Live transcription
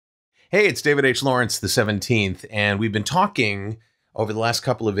Hey, it's David H. Lawrence, the 17th, and we've been talking over the last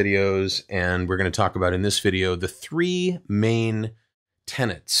couple of videos, and we're going to talk about in this video the three main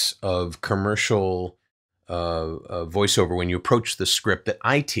tenets of commercial voiceover when you approach the script that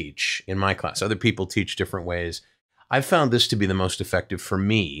I teach in my class. Other people teach different ways. I've found this to be the most effective for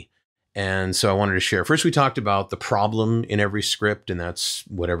me, and so I wanted to share. First, we talked about the problem in every script, and that's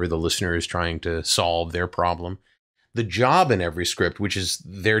whatever the listener is trying to solve, their problem. The job in every script, which is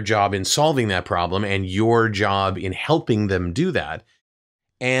their job in solving that problem and your job in helping them do that.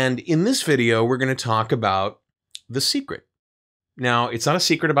 And in this video, we're going to talk about the secret. Now, it's not a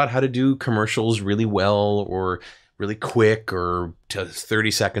secret about how to do commercials really well or really quick or to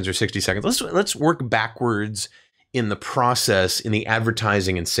 30 seconds or 60 seconds. Let's work backwards in the process, in the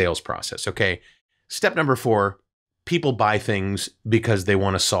advertising and sales process. Okay. Step number 4. People buy things because they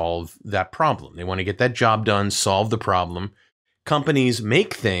want to solve that problem. They want to get that job done, solve the problem. Companies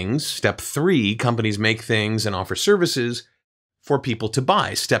make things. Step 3, companies make things and offer services for people to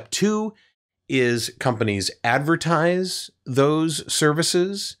buy. Step 2 is companies advertise those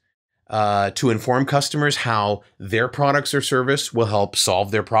services to inform customers how their products or service will help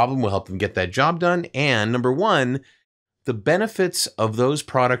solve their problem, will help them get that job done. And number 1, the benefits of those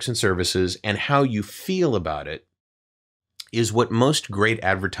products and services and how you feel about it is what most great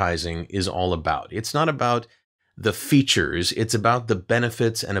advertising is all about. It's not about the features, it's about the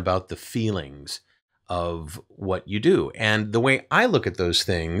benefits and about the feelings of what you do. And the way I look at those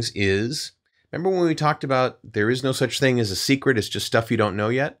things is, remember when we talked about there is no such thing as a secret, it's just stuff you don't know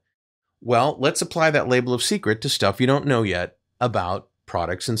yet? Well, let's apply that label of secret to stuff you don't know yet about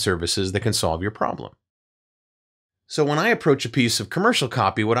products and services that can solve your problem. So when I approach a piece of commercial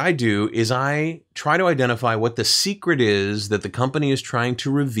copy, what I do is I try to identify what the secret is that the company is trying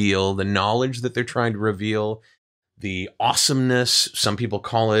to reveal, the knowledge that they're trying to reveal, the awesomeness. Some people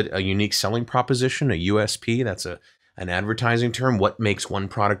call it a unique selling proposition, a USP. That's an advertising term. What makes one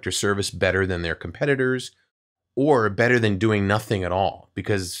product or service better than their competitors or better than doing nothing at all?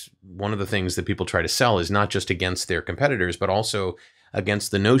 Because one of the things that people try to sell is not just against their competitors, but also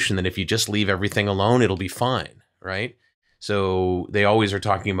against the notion that if you just leave everything alone, it'll be fine. Right? So they always are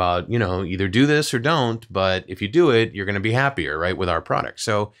talking about, either do this or don't, but if you do it, you're going to be happier, right, with our product.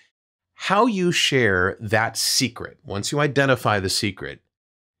 So how you share that secret, once you identify the secret,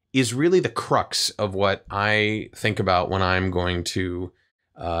 is really the crux of what I think about when I'm going to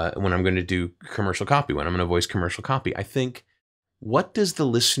do commercial copy, when I'm going to voice commercial copy. I think, what does the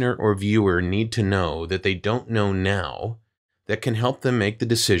listener or viewer need to know that they don't know now that can help them make the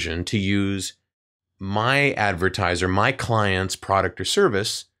decision to use my advertiser, my client's product or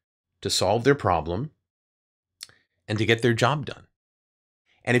service to solve their problem and to get their job done?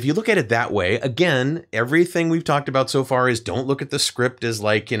 And if you look at it that way, again, everything we've talked about so far is don't look at the script as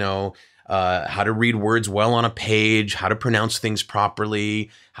like, how to read words well on a page, how to pronounce things properly,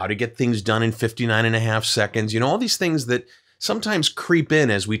 how to get things done in 59.5 seconds, all these things that sometimes creep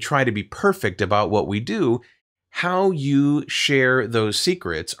in as we try to be perfect about what we do. How you share those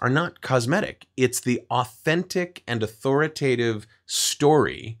secrets are not cosmetic. It's the authentic and authoritative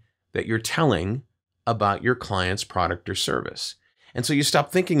story that you're telling about your client's product or service. And so you stop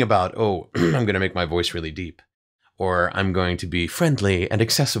thinking about, oh, I'm going to make my voice really deep, or I'm going to be friendly and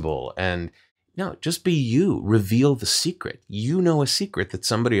accessible. And no, just be you. Reveal the secret. You know a secret that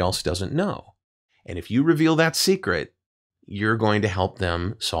somebody else doesn't know. And if you reveal that secret, you're going to help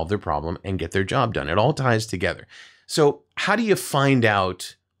them solve their problem and get their job done. It all ties together. So how do you find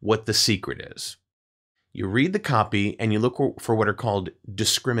out what the secret is? You read the copy and you look for what are called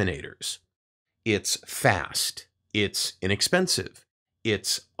discriminators. It's fast. It's inexpensive.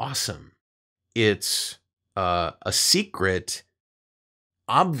 It's awesome. It's a secret,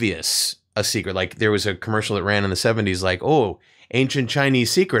 obvious a secret. Like there was a commercial that ran in the 70s like, oh, ancient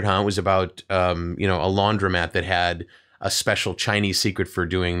Chinese secret, huh? It was about, a laundromat that had a special Chinese secret for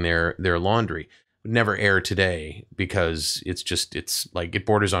doing their laundry. Would never air today because it's like it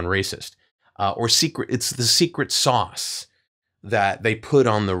borders on racist. Or secret, it's the secret sauce that they put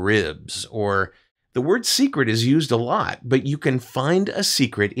on the ribs. Or the word secret is used a lot, but you can find a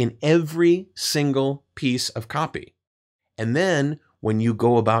secret in every single piece of copy. And then when you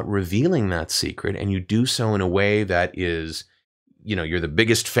go about revealing that secret and you do so in a way that is, you're the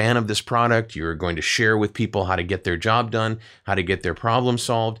biggest fan of this product, you're going to share with people how to get their job done, how to get their problem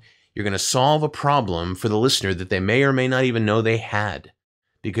solved. You're going to solve a problem for the listener that they may or may not even know they had,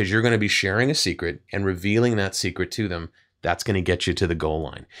 because you're going to be sharing a secret and revealing that secret to them. That's going to get you to the goal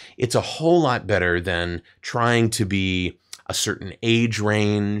line. It's a whole lot better than trying to be a certain age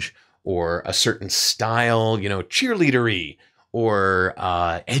range or a certain style, cheerleadery or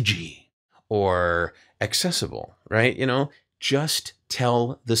edgy or accessible, right? You know, just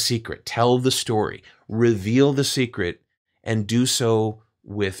tell the secret, tell the story, reveal the secret, and do so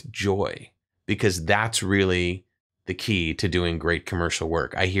with joy, because that's really the key to doing great commercial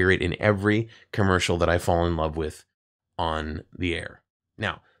work. I hear it in every commercial that I fall in love with on the air.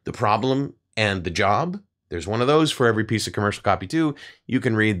 Now, the problem and the job, there's one of those for every piece of commercial copy too. You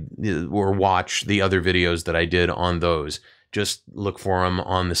can read or watch the other videos that I did on those. Just look for them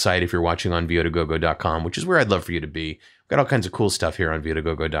on the site if you're watching on VOHeroes.com, which is where I'd love for you to be. We've got all kinds of cool stuff here on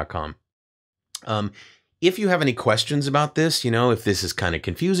VOHeroes.com. If you have any questions about this, you know, if this is kind of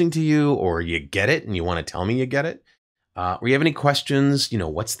confusing to you, or you get it and you want to tell me you get it, or you have any questions, you know,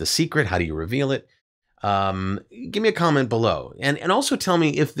 what's the secret? How do you reveal it? Give me a comment below, and also tell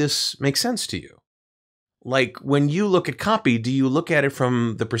me if this makes sense to you. Like, when you look at copy, do you look at it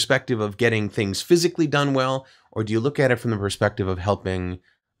from the perspective of getting things physically done well, or do you look at it from the perspective of helping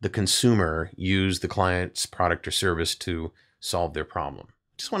the consumer use the client's product or service to solve their problem?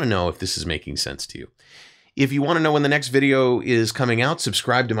 Just want to know if this is making sense to you. If you want to know when the next video is coming out,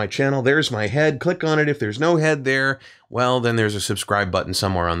 subscribe to my channel. There's my head. Click on it. If there's no head there, well, then there's a subscribe button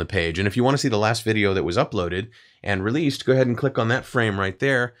somewhere on the page. And if you want to see the last video that was uploaded and released, go ahead and click on that frame right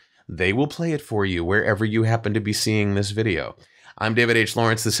there. They will play it for you wherever you happen to be seeing this video. I'm David H.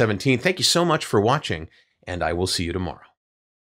 Lawrence the 17th. Thank you so much for watching, and I will see you tomorrow.